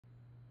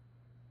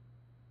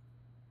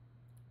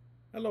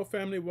Hello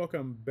family,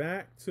 welcome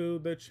back to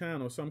the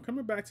channel. So I'm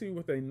coming back to you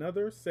with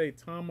another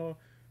Saitama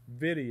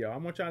video. I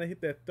want y'all to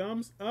hit that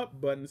thumbs up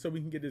button so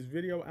we can get this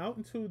video out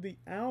into the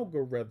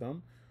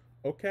algorithm,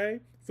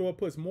 okay? So it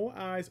puts more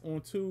eyes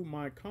onto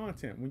my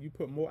content. When you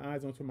put more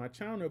eyes onto my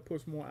channel, it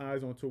puts more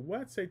eyes onto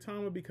what?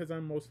 Saitama, because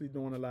I'm mostly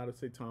doing a lot of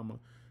Saitama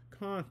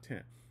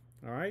content,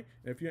 all right?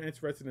 And if you're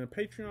interested in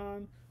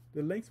Patreon,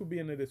 the links will be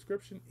in the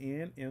description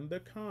and in the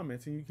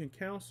comments, and you can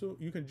counsel.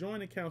 You can join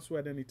the council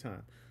at any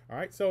time. All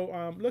right.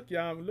 So look,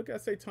 y'all. Look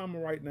at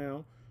Saitama right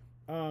now.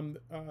 I'm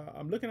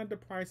looking at the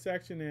price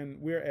action,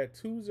 and we're at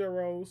 2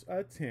 zeros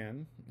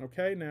 10.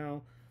 Okay.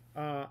 Now,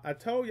 I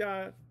told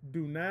y'all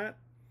do not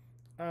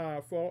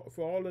for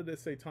all of the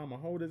Saitama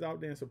holders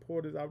out there and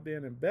supporters out there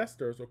and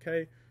investors.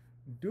 Okay.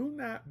 Do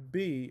not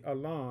be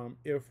alarmed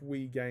if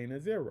we gain a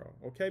zero,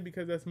 okay?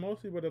 Because that's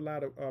mostly what a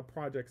lot of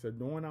projects are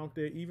doing out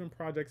there, even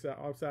projects that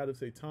are outside of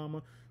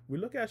Saitama. We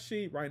look at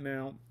Sheet right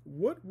now.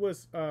 What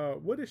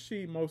is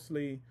Sheet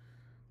mostly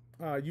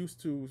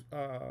used to,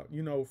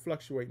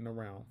 fluctuating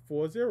around?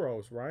 4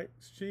 zeros, right?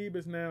 Sheet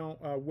is now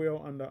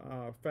well under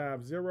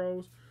 5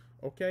 zeros,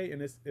 okay?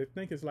 And I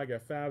think it's like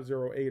at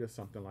 508 or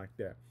something like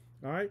that.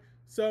 All right.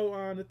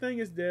 So the thing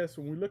is this: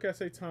 when we look at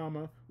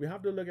Saitama, we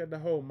have to look at the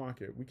whole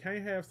market. We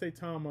can't have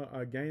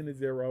Saitama gain to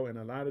zero, and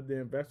a lot of the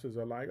investors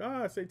are like,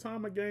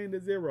 Saitama gained to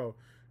zero.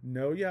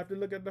 No, you have to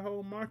look at the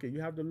whole market.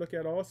 You have to look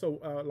at also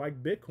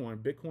like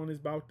Bitcoin. Bitcoin is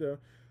about to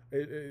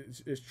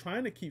is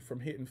trying to keep from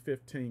hitting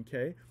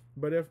 15K.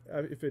 But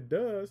if it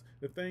does,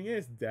 the thing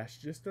is that's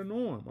just the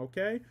norm.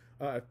 Okay,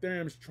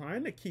 Ethereum's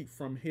trying to keep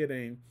from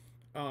hitting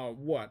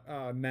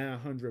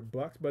 900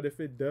 bucks, but if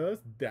it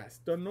does, that's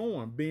the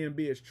norm.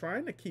 BNB is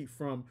trying to keep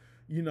from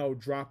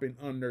dropping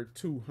under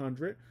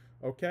 200,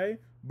 okay?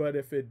 But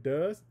if it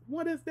does,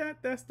 what is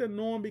that? That's the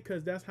norm,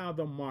 because that's how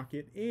the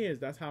market is.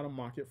 That's how the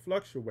market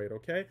fluctuate,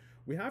 okay?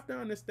 We have to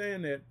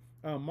understand that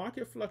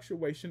market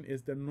fluctuation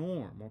is the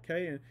norm,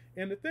 okay?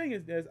 And the thing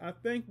is this: I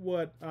think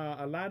what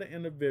a lot of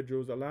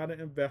individuals, a lot of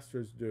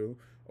investors do,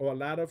 or a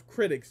lot of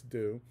critics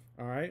do,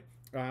 all right?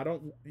 I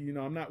don't,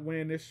 I'm not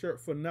wearing this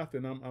shirt for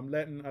nothing. I'm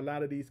letting a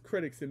lot of these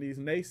critics and these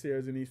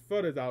naysayers and these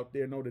footers out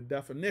there know the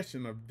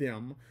definition of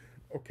them,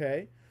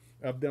 okay,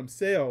 of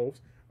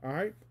themselves. All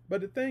right. But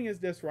the thing is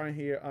this right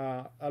here: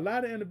 a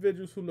lot of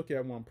individuals who look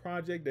at one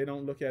project, they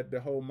don't look at the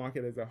whole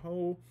market as a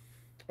whole,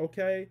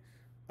 okay.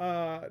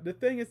 The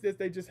thing is this: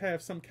 they just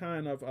have some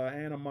kind of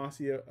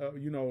animosity,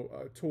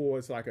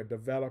 towards like a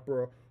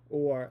developer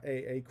or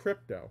a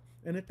crypto.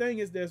 And the thing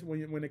is this: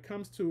 when it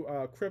comes to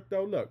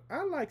crypto, look,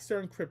 I like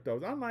certain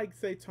cryptos. I like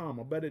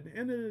Saitama, but at the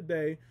end of the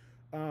day,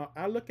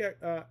 I look at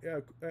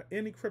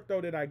any crypto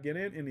that I get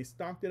in, any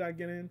stock that I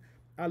get in.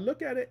 I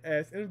look at it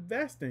as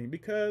investing,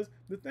 because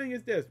the thing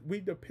is this: we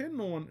depend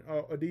on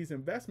these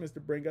investments to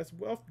bring us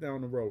wealth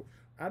down the road.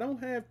 I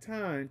don't have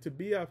time to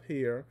be up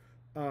here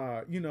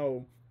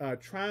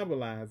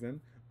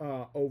tribalizing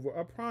over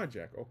a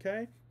project.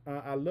 Okay,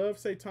 I love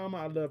Saitama.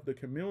 I love the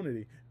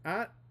community.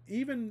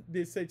 Even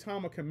the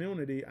Saitama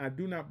community, I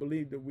do not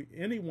believe that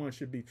anyone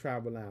should be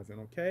tribalizing.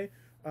 Okay,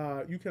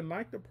 you can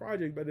like the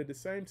project, but at the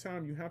same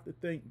time, you have to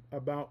think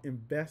about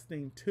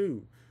investing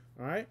too.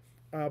 All right.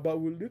 But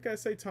we look at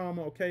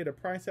Saitama. Okay, the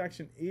price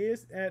action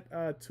is at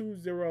 2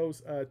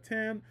 zeros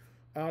 10.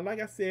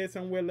 Like I said,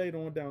 somewhere later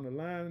on down the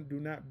line, do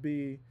not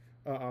be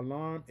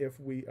alarmed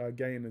if we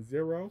gain a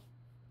zero.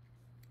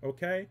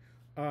 Okay.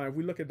 If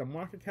we look at the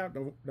market cap,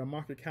 the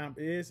market cap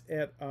is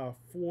at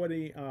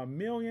 40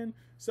 million.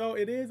 So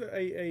it is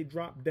a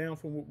drop down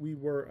from what we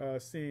were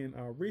seeing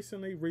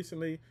recently.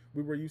 Recently,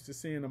 we were used to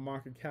seeing the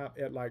market cap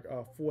at like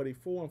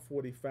 44 and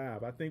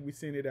 45. I think we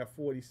seen it at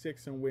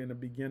 46 somewhere in the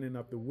beginning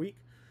of the week.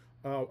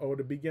 Or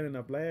the beginning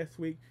of last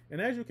week.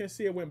 And as you can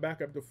see, it went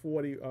back up to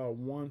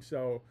 41.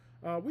 So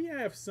we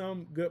have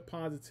some good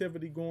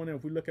positivity going in.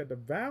 If we look at the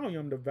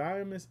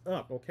volume is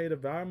up. Okay, the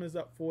volume is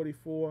up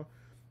 44%,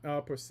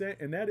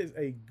 and that is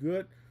a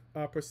good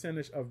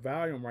percentage of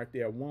volume right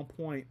there,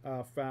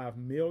 1.5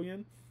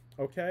 million.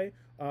 Okay,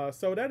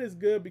 so that is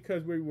good,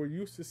 because we were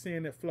used to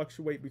seeing it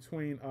fluctuate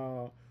between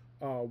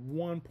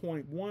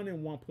 1.1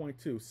 and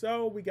 1.2.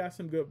 So we got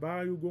some good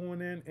value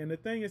going in. And the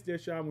thing is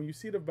this, y'all, when you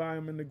see the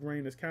volume in the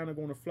green, it's kind of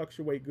going to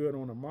fluctuate good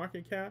on the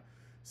market cap.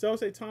 So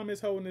Saitama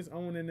is holding its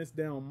own in this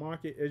down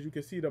market. As you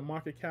can see, the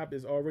market cap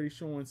is already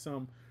showing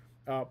some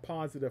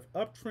positive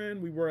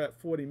uptrend. We were at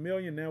 40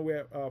 million. Now we're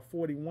at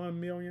 41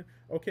 million.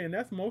 Okay, and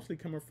that's mostly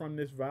coming from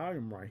this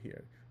volume right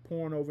here,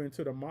 pouring over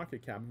into the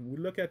market cap. When we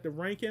look at the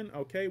ranking,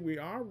 okay, we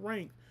are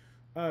ranked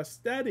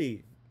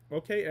steady,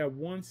 okay, at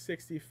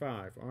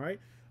 165. All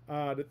right.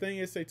 The thing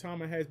is,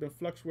 Saitama has been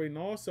fluctuating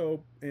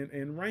also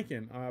in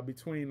ranking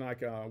between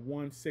like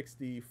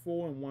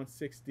 164 and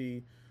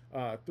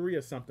 163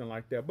 or something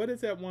like that. But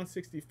it's at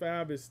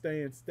 165, is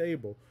staying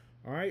stable.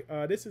 All right,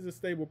 this is a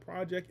stable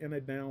project in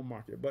a down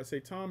market, but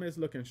Saitama is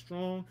looking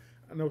strong.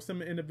 I know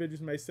some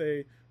individuals may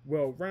say,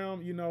 well,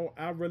 Ram,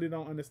 I really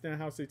don't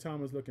understand how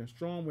Saitama is looking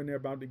strong when they're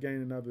about to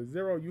gain another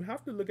zero. You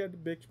have to look at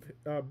the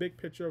big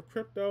picture of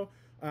crypto.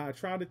 I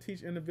try to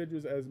teach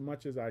individuals as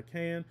much as I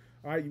can.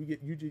 All right,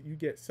 you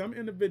get some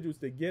individuals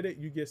that get it,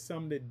 you get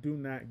some that do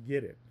not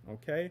get it.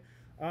 Okay.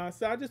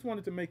 So I just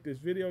wanted to make this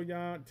video,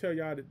 y'all, tell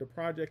y'all that the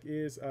project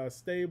is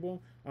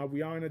stable.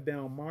 We are in a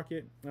down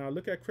market.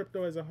 Look at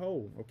crypto as a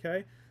whole,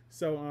 okay?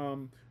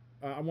 So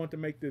I want to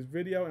make this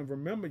video, and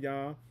remember,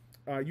 y'all,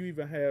 you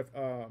either have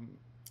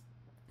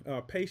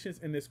patience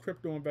in this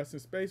crypto investing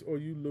space, or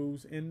you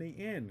lose in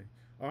the end.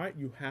 All right,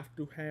 you have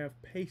to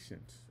have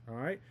patience. All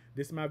right,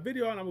 this is my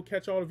video, and I will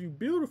catch all of you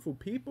beautiful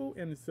people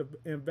and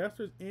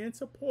investors and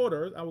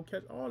supporters. I will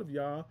catch all of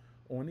y'all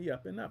on the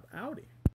up and up. Outie.